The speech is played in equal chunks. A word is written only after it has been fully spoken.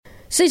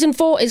Season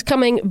 4 is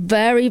coming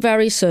very,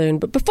 very soon.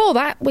 But before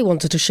that, we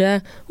wanted to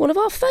share one of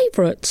our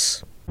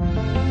favourites.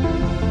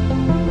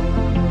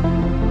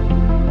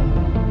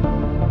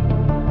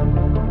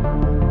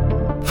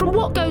 From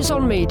What Goes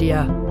On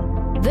Media,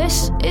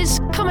 this is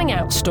Coming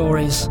Out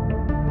Stories.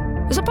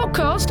 It's a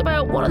podcast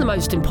about one of the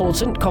most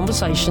important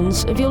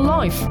conversations of your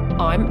life.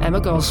 I'm Emma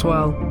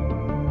Goswell.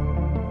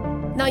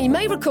 Now, you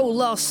may recall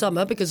last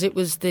summer, because it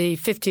was the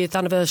 50th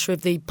anniversary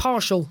of the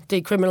partial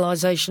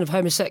decriminalisation of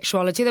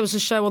homosexuality, there was a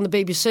show on the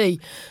BBC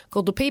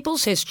called The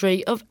People's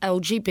History of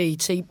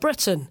LGBT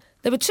Britain.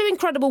 There were two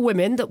incredible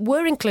women that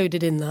were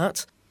included in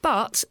that,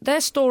 but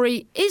their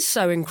story is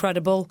so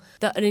incredible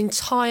that an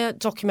entire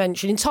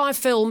documentary, an entire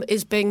film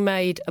is being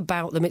made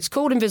about them. It's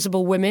called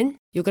Invisible Women.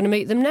 You're going to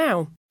meet them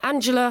now.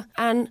 Angela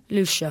and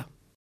Lucia.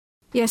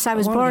 Yes, I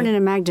was born in a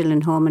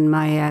Magdalene home, and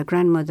my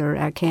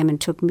grandmother came and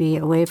took me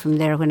away from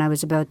there when I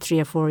was about 3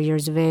 or 4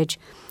 years of age.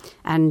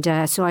 And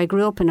so I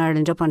grew up in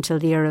Ireland up until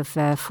the year of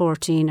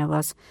 14 I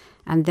was.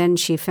 And then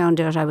she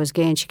found out I was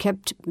gay, and she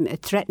kept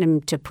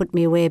threatening to put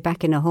me away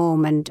back in a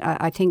home. And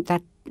I think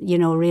that,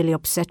 really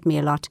upset me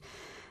a lot.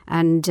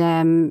 And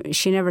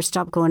she never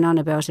stopped going on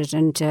about it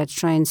and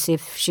try and see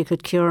if she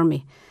could cure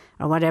me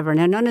or whatever.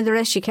 Now, none of the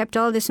rest, she kept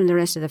all this from the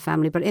rest of the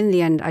family. But in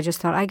the end, I just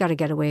thought, I got to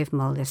get away from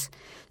all this.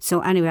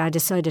 So anyway, I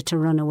decided to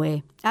run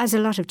away, as a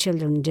lot of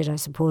children did, I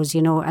suppose,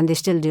 and they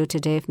still do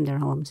today from their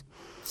homes.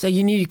 So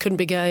you knew you couldn't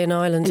be gay in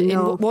Ireland.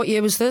 No. What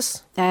year was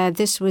this?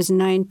 This was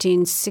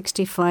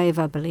 1965,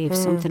 I believe,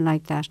 something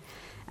like that.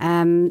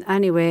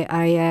 Anyway,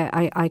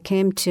 I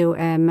came to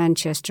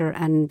Manchester,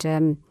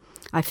 and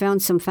I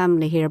found some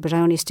family here, but I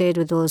only stayed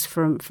with those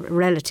for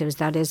relatives,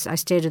 that is. I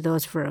stayed with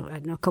those for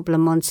a couple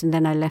of months, and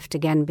then I left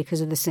again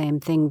because of the same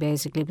thing,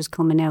 basically. It was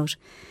coming out,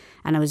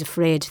 and I was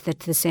afraid that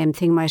the same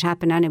thing might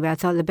happen anyway. I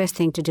thought the best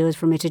thing to do is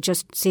for me to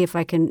just see if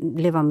I can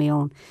live on my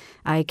own.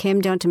 I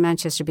came down to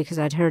Manchester because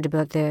I'd heard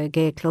about the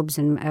gay clubs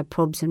and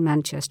pubs in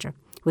Manchester,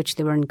 which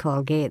they weren't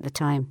called gay at the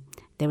time.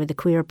 They were the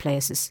queer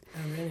places.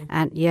 Oh, really?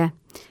 And yeah.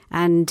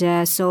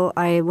 And so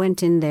I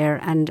went in there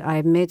and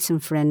I made some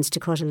friends, to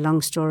cut a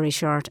long story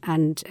short.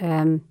 And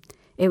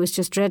it was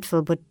just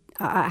dreadful, but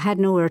I had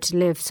nowhere to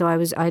live. So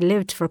I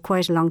lived for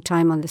quite a long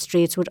time on the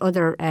streets with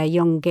other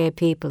young gay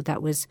people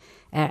that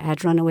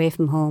had run away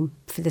from home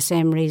for the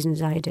same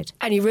reasons I did.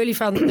 And you really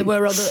found that there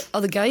were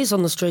other gays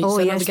on the streets? Oh,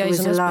 yes, other gays there was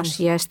and a lesbians?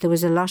 lot. Yes, there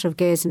was a lot of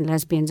gays and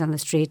lesbians on the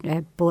street,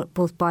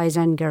 both boys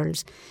and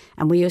girls.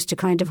 And we used to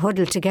kind of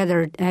huddle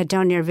together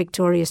down near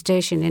Victoria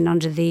Station in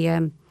under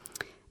the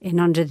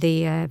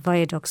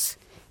viaducts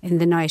in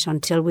the night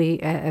until we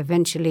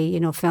eventually,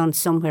 found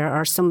somewhere,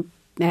 or some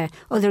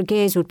other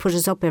gays would put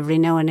us up every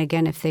now and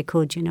again if they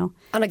could, And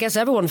I guess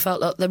everyone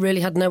felt like they really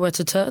had nowhere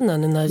to turn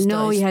then in those days.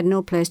 No, you had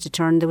no place to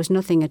turn. There was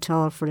nothing at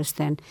all for us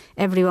then.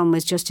 Everyone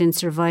was just in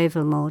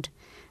survival mode.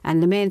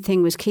 And the main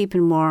thing was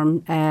keeping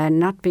warm,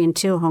 not being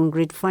too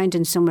hungry,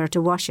 finding somewhere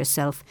to wash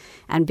yourself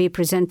and be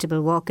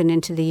presentable walking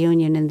into the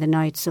union in the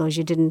night so as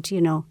you didn't,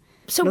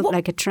 look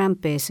like a tramp,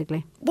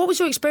 basically. What was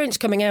your experience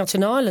coming out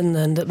in Ireland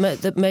then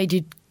that made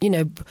you,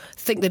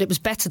 think that it was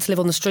better to live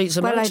on the streets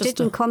of Manchester? Well, I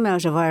didn't come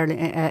out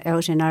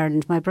in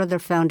Ireland. My brother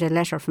found a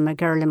letter from a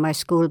girl in my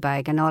school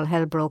bag, and all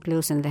hell broke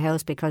loose in the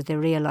house because they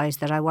realised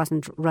that I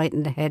wasn't right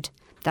in the head.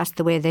 That's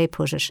the way they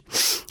put it.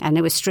 And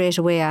it was straight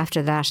away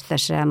after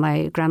that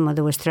my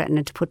grandmother was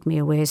threatening to put me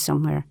away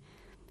somewhere.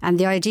 And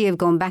the idea of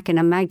going back in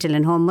a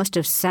Magdalene home must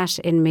have sat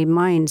in my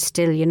mind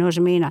still, you know what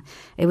I mean?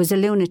 It was a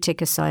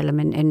lunatic asylum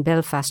in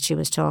Belfast she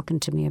was talking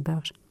to me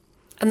about.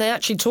 And they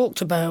actually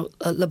talked about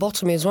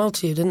lobotomy as well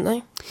to you, didn't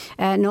they?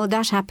 No,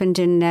 that happened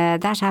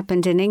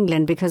in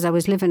England because I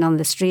was living on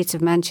the streets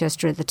of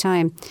Manchester at the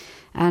time.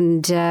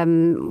 And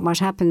what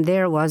happened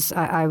there was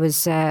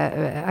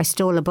I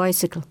stole a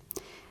bicycle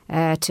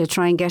to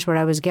try and get where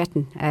I was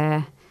getting.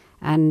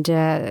 And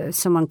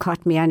someone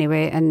caught me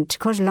anyway. And to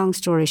cut a long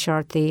story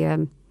short,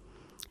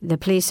 the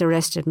police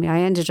arrested me. I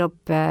ended up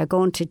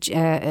going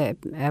to,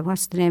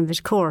 what's the name of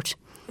it, court.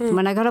 And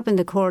when I got up in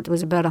the court, there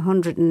was about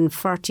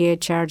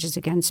 148 charges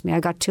against me. I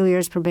got 2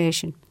 years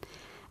probation.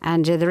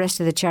 And the rest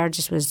of the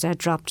charges was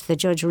dropped. The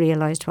judge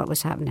realised what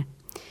was happening.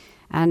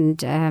 And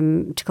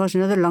to cut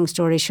another long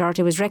story short,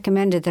 it was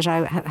recommended that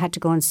I had to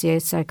go and see a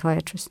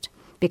psychiatrist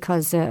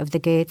because of the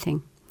gay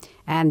thing.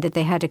 And that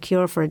they had a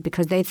cure for it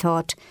because they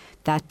thought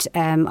that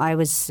I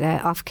was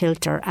off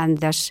kilter and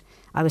that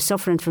I was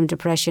suffering from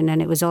depression,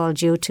 and it was all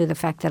due to the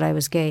fact that I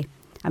was gay.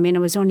 I mean, I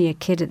was only a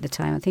kid at the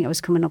time. I think I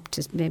was coming up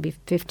to maybe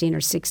 15 or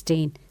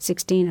 16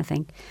 I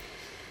think.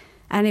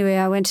 Anyway,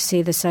 I went to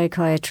see the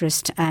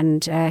psychiatrist,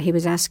 and he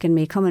was asking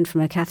me, coming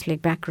from a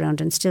Catholic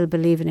background and still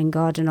believing in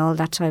God and all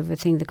that type of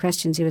thing, the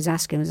questions he was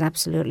asking was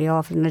absolutely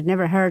awful, and I'd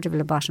never heard of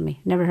lobotomy,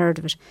 never heard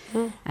of it.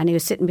 And he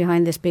was sitting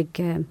behind this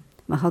big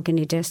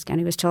mahogany desk, and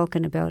he was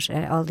talking about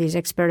all these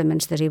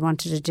experiments that he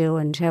wanted to do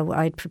and how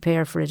I'd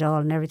prepare for it all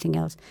and everything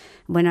else.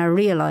 When I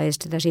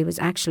realised that he was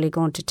actually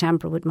going to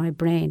tamper with my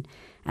brain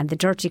and the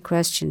dirty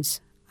questions,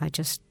 I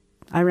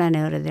I ran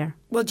out of there.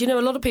 Well, do you know,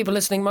 a lot of people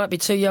listening might be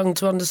too young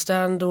to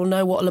understand or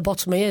know what a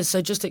lobotomy is,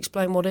 so just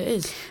explain what it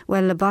is.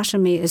 Well,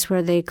 lobotomy is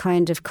where they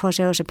kind of cut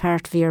out a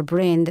part of your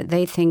brain that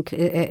they think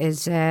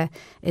is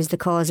the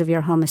cause of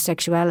your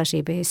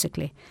homosexuality,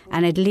 basically.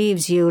 And it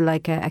leaves you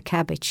like a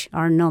cabbage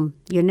or numb.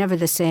 You're never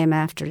the same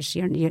after it.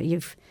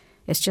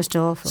 It's just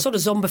awful. Sort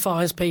of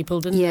zombifies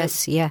people, doesn't it?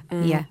 Yes, yeah.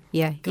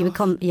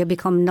 You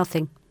become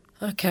nothing.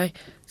 OK.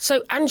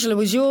 So, Angela,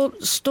 was your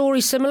story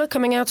similar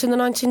coming out in the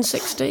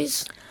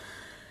 1960s?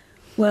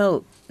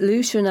 Well,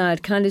 Lucia and I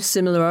had kind of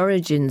similar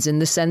origins in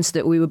the sense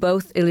that we were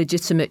both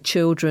illegitimate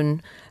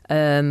children.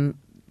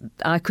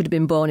 I could have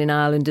been born in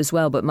Ireland as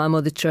well, but my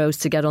mother chose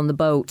to get on the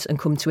boat and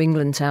come to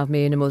England to have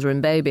me and a mother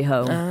and baby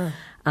home. Ah.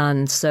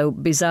 And so,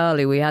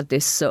 bizarrely, we had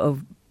this sort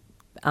of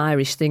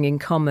Irish thing in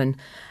common.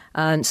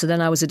 And so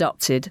then I was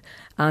adopted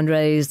and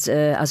raised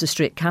as a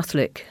strict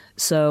Catholic.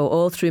 So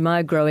all through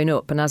my growing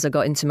up, and as I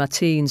got into my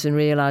teens and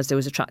realised I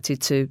was attracted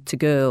to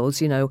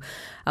girls, you know,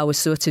 I was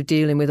sort of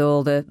dealing with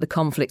all the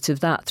conflict of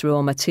that through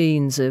all my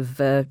teens.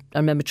 I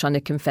remember trying to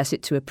confess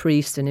it to a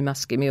priest and him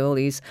asking me all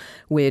these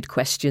weird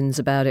questions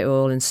about it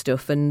all and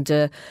stuff.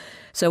 And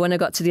so when I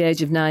got to the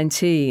age of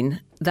 19,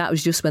 that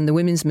was just when the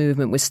women's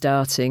movement was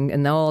starting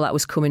and all that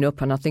was coming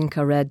up. And I think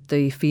I read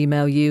The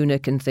Female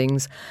Eunuch and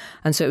things.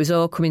 And so it was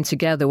all coming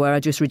together where I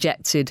just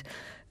rejected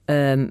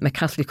my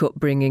Catholic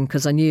upbringing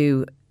because I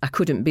knew I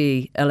couldn't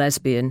be a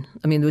lesbian.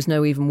 I mean, there was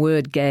no even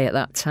word gay at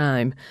that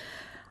time.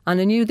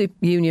 And I knew the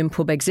Union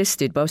pub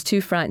existed, but I was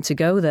too frightened to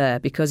go there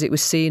because it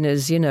was seen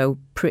as, you know,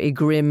 pretty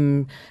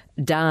grim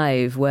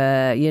dive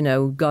where, you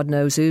know, God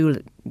knows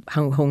who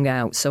hung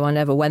out. So I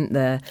never went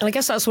there. And I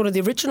guess that's one of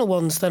the original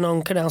ones then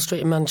on Canal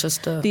Street in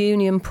Manchester. The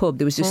Union pub.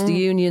 There was just the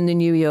Union, the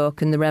New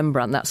York and the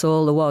Rembrandt. That's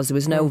all there was. There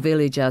was no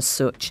village as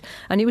such.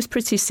 And it was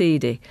pretty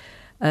seedy.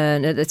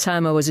 And at the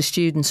time I was a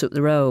student up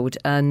the road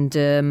and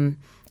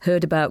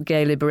heard about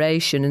gay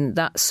liberation, and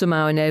that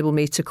somehow enabled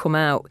me to come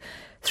out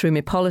through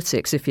my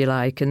politics, if you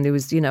like. And there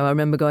was, you know, I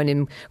remember going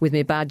in with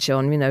my badge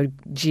on, you know,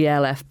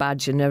 GLF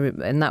badge,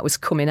 and that was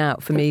coming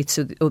out for me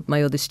to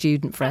my other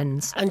student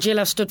friends. And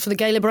GLF stood for the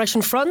Gay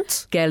Liberation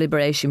Front? Gay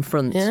Liberation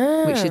Front,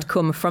 which had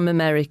come from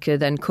America,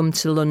 then come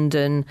to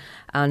London.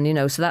 And, you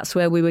know, so that's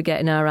where we were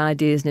getting our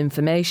ideas and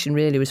information,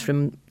 really, was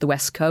from the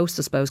West Coast,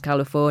 I suppose,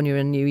 California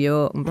and New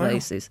York and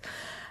places.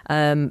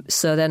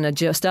 So then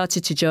I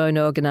started to join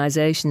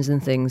organisations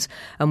and things,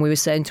 and we were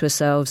saying to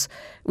ourselves,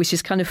 which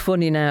is kind of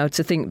funny now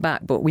to think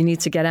back, but we need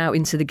to get out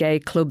into the gay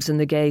clubs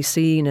and the gay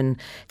scene and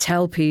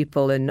tell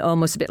people, and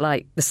almost a bit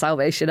like the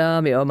Salvation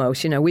Army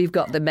almost, you know, we've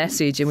got the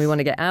message and we want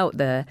to get out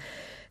there.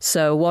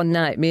 So one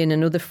night, me and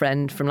another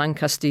friend from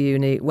Lancaster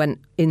Uni went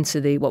into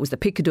the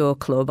Picador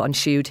Club on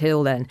Shude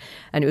Hill then.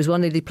 And it was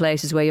one of the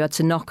places where you had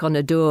to knock on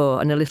a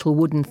door and a little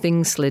wooden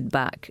thing slid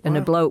back. And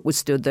a bloke was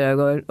stood there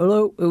going,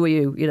 "Hello, who are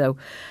you?" You know.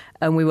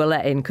 And we were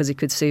let in because he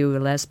could see we were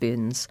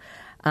lesbians.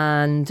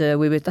 And I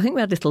think we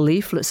had little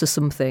leaflets or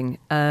something.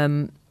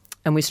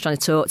 And we was trying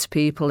to talk to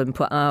people and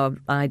put our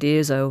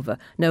ideas over.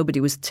 Nobody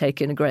was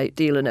taking a great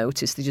deal of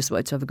notice. They just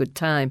wanted to have a good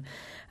time.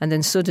 And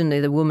then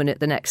suddenly the woman at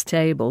the next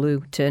table,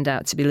 who turned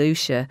out to be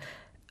Lucia,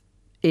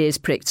 ears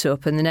pricked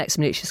up, and the next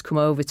minute she's come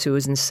over to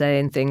us and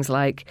saying things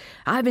like,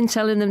 "I've been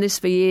telling them this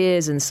for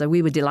years." And so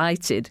we were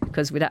delighted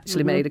because we'd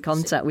actually made a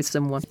contact with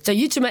someone. So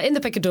you two met in the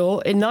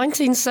Picador in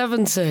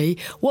 1970.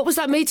 What was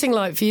that meeting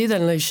like for you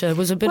then, Lucia?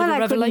 Was it a bit of a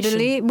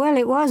revelation?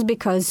 It was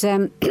because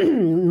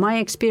my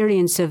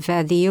experience of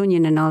the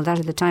Union and all that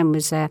at the time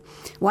was,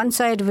 one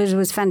side of it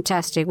was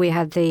fantastic. We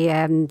had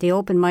the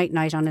open mic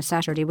night on a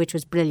Saturday, which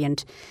was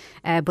brilliant.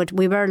 But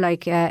we were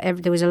like,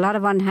 there was a lot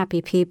of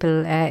unhappy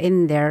people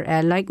in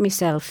there, like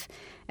myself,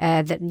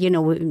 that, you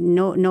know,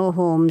 no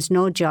homes,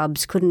 no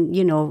jobs, couldn't,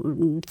 you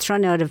know,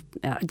 thrown out of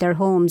their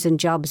homes and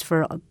jobs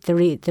for the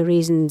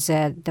reasons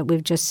that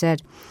we've just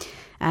said.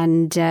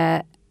 And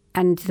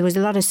there was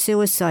a lot of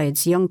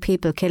suicides, young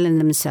people killing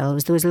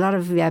themselves. There was a lot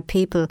of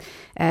people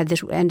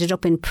that ended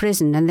up in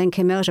prison and then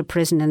came out of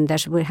prison and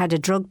that had a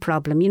drug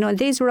problem. You know,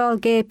 these were all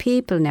gay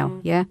people now,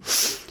 yeah?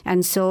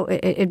 And so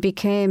it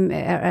became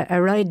a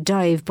right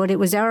dive, but it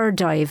was our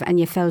dive, and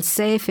you felt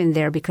safe in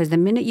there because the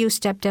minute you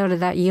stepped out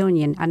of that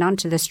union and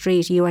onto the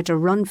street, you had to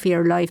run for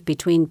your life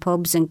between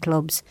pubs and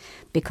clubs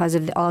because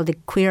of all the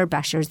queer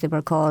bashers they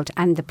were called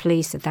and the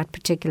police at that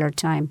particular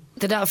time.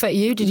 Did that affect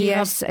you?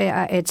 Yes,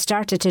 it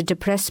started to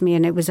depress me,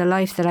 and it was a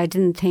life that I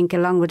didn't think,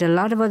 along with a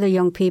lot of other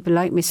young people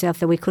like myself,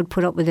 that we could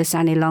put up with this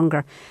any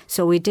longer.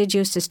 So we did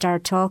used to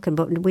start talking,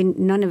 but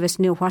none of us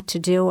knew what to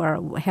do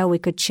or how we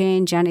could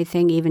change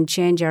anything, even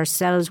change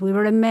ourselves. We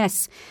were a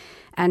mess.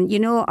 And, you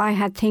know, I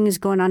had things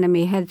going on in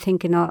my head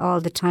thinking all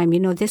the time, you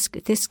know, this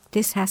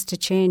has to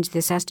change,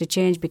 this has to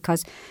change,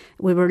 because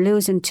we were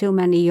losing too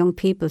many young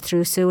people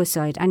through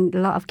suicide. And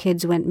a lot of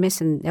kids went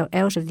missing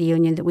out of the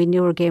union that we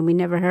knew were gay, and we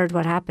never heard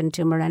what happened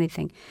to them or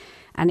anything.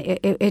 And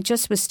it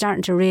just was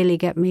starting to really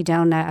get me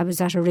down. I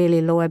was at a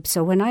really low ebb.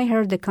 So when I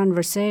heard the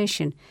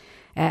conversation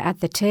at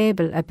the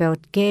table about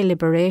gay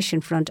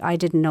liberation front. I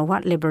didn't know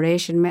what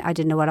liberation meant. I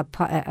didn't know what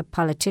a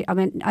politician... I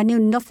mean, I knew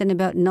nothing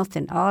about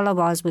nothing. All I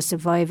was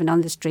surviving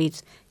on the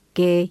streets,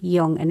 gay,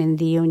 young and in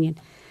the union.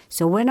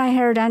 So when I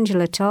heard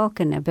Angela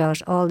talking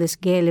about all this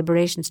gay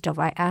liberation stuff,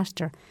 I asked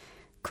her,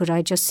 could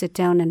I just sit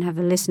down and have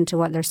a listen to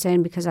what they're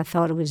saying, because I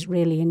thought it was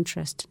really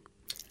interesting.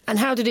 And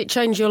how did it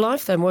change your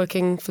life then,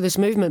 working for this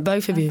movement,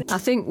 both of you? I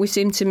think we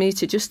seemed to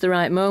meet at just the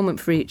right moment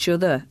for each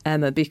other,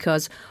 Emma,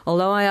 because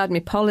although I had my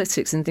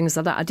politics and things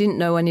like that, I didn't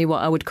know any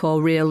what I would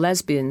call real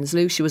lesbians.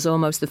 Lucia was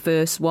almost the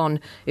first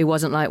one who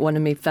wasn't like one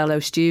of my fellow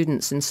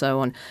students and so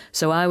on.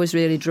 So I was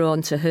really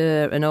drawn to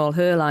her and all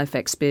her life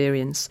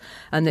experience.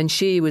 And then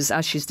she was,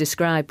 as she's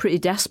described, pretty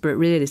desperate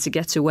really to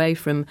get away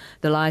from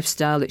the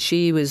lifestyle that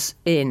she was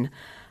in.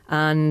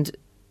 And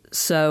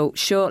so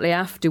shortly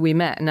after we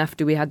met and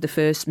after we had the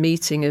first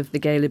meeting of the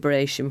Gay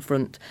Liberation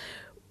Front,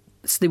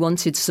 they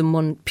wanted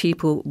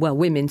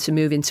women to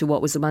move into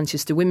what was the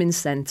Manchester Women's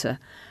Centre,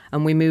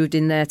 and we moved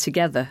in there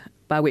together,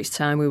 by which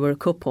time we were a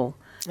couple.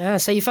 Yeah,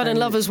 so you fell in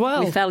love as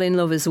well. We fell in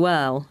love as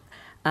well.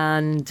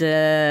 And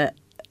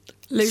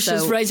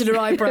Lucia's raising her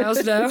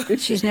eyebrows now.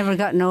 She's never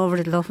gotten over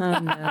it, love. Oh,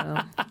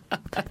 no.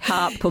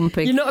 Heart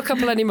pumping. You're not a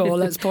couple anymore,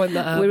 let's point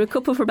that out. We were a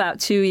couple for about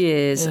 2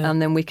 years,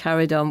 and then we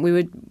carried on.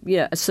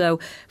 So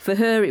for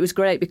her it was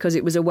great because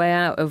it was a way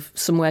out of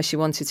somewhere she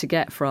wanted to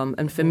get from,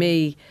 and for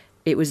me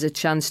it was a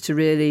chance to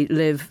really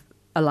live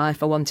a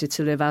life I wanted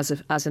to live as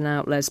an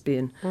out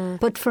lesbian.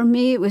 But for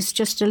me it was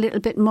just a little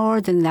bit more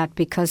than that,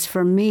 because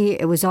for me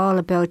it was all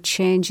about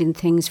changing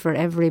things for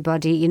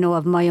everybody, you know,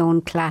 of my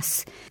own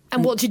class.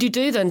 And what did you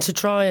do then to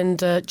try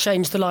and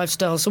change the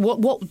lifestyle? So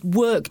what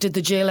work did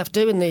the GLF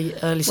do in the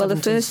early 70s? Well, the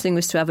first thing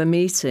was to have a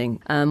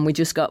meeting, and we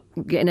just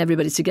getting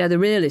everybody together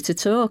really to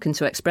talk and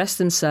to express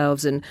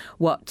themselves and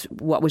what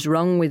was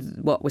wrong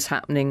with what was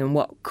happening and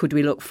what could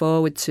we look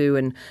forward to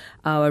and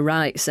our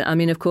rights. I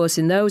mean, of course,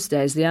 in those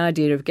days, the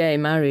idea of gay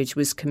marriage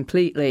was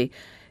completely...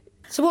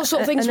 So what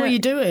sort of things were you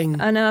doing?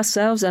 And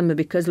ourselves, Emma,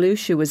 because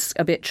Lucia was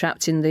a bit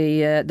trapped in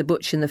the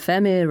Butch and the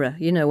Femme era,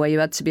 you know, where you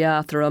had to be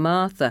Arthur or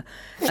Martha.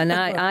 And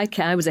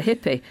I was a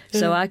hippie,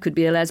 so I could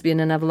be a lesbian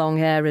and have long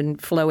hair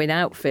and flowing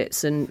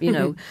outfits, and you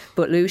know.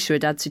 But Lucia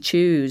had to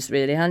choose,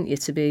 really, hadn't you,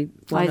 to be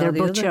one either or the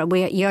butcher. other.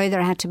 You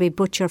either had to be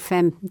butch or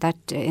femme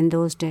in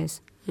those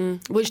days.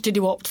 Which did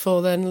you opt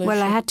for then, Lucia?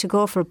 Well, I had to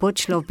go for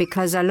butch, love,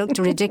 because I looked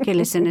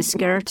ridiculous in a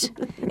skirt.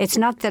 It's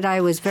not that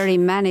I was very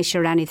mannish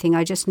or anything.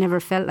 I just never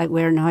felt like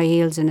wearing high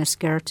heels and a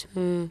skirt.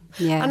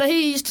 Yeah. And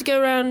he used to go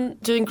around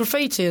doing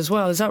graffiti as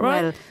well, is that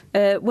right?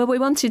 Well, we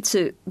wanted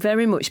to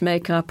very much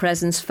make our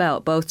presence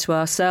felt, both to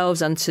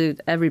ourselves and to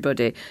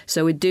everybody.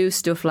 So we'd do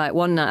stuff like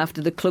one night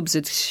after the clubs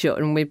had shut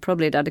and we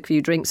probably had a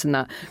few drinks and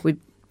that, we'd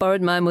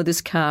borrowed my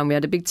mother's car and we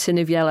had a big tin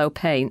of yellow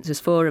paint.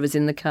 There's 4 of us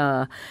in the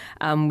car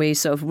and we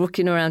sort of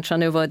looking around trying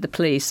to avoid the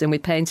police, and we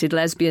painted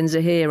 "Lesbians are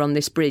here" on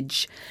this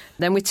bridge.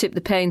 Then we tipped the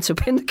paint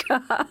up in the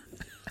car.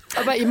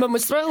 I bet your mum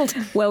was thrilled.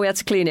 Well, we had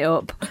to clean it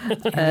up.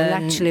 Well,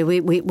 actually,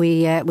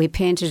 we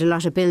painted a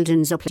lot of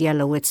buildings up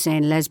yellow with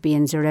saying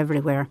 "Lesbians are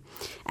everywhere,"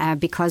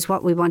 because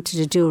what we wanted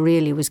to do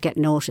really was get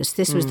noticed.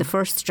 This was the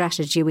first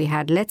strategy we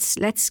had.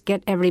 Let's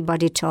get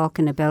everybody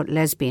talking about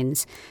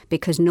lesbians,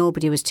 because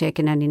nobody was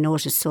taking any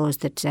notice, so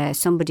that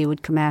somebody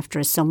would come after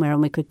us somewhere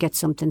and we could get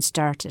something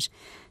started.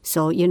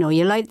 So, you know,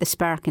 you light the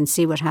spark and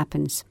see what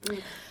happens.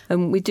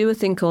 And we do a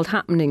thing called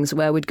happenings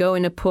where we'd go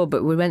in a pub,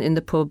 but we went in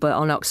the pub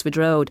on Oxford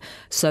Road.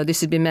 So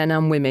this would be men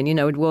and women, you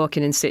know, we'd walk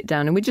in and sit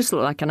down and we'd just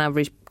look like an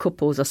average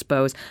couples, I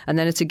suppose. And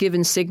then at a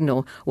given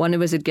signal, one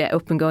of us would get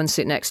up and go and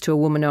sit next to a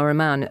woman or a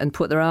man and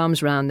put their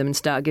arms around them and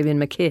start giving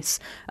them a kiss.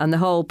 And the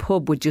whole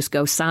pub would just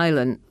go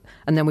silent.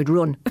 And then we'd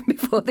run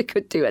before they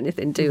could do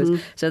anything to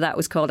us. So that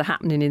was called a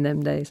happening in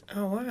them days.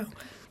 Oh, wow.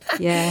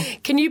 Yeah.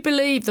 Can you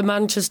believe the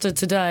Manchester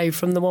today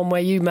from the one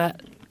where you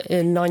met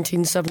in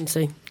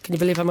 1970? Can you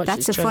believe how much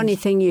That's it's a changed? funny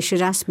thing. You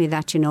should ask me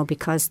that, you know,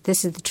 because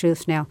this is the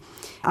truth now.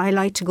 I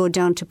like to go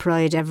down to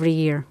Pride every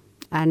year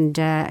and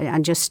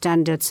just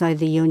stand outside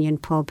the Union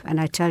pub, and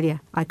I tell you,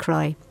 I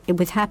cry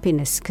with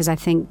happiness, because I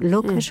think,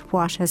 look at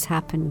what has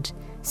happened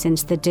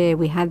since the day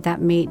we had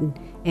that meeting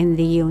in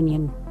the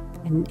Union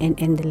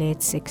in the late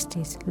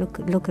 60s.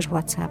 Look at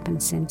what's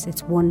happened since.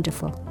 It's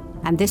wonderful.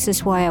 And this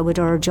is why I would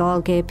urge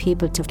all gay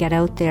people to get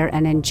out there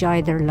and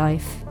enjoy their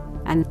life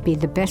and be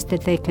the best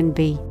that they can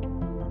be.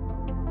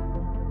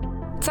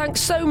 Thanks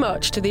so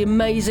much to the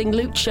amazing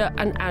Lucia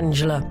and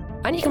Angela.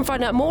 And you can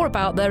find out more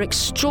about their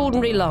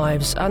extraordinary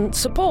lives and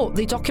support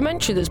the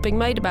documentary that's being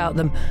made about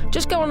them.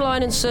 Just go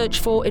online and search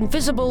for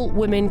Invisible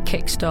Women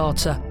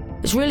Kickstarter.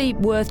 It's really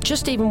worth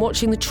just even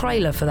watching the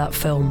trailer for that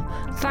film.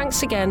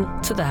 Thanks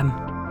again to them.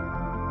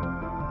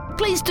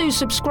 Please do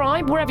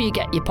subscribe wherever you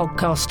get your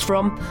podcasts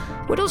from.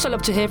 We'd also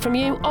love to hear from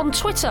you on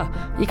Twitter.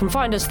 You can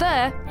find us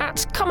there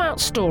at Come Out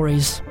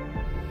Stories.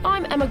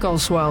 I'm Emma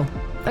Goswell,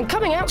 and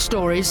Coming Out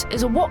Stories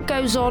is a What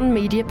Goes On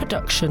media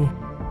production.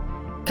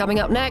 Coming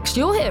up next,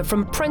 you'll hear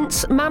from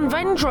Prince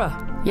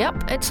Manvendra.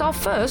 Yep, it's our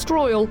first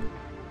royal.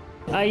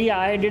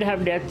 I did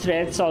have death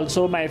threats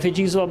also. My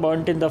effigies were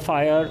burnt in the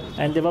fire,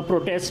 and there were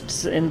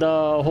protests in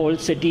the whole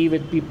city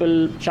with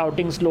people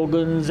shouting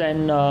slogans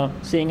and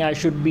saying I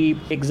should be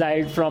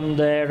exiled from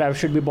there, I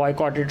should be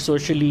boycotted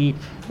socially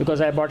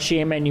because I brought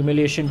shame and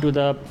humiliation to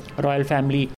the royal family.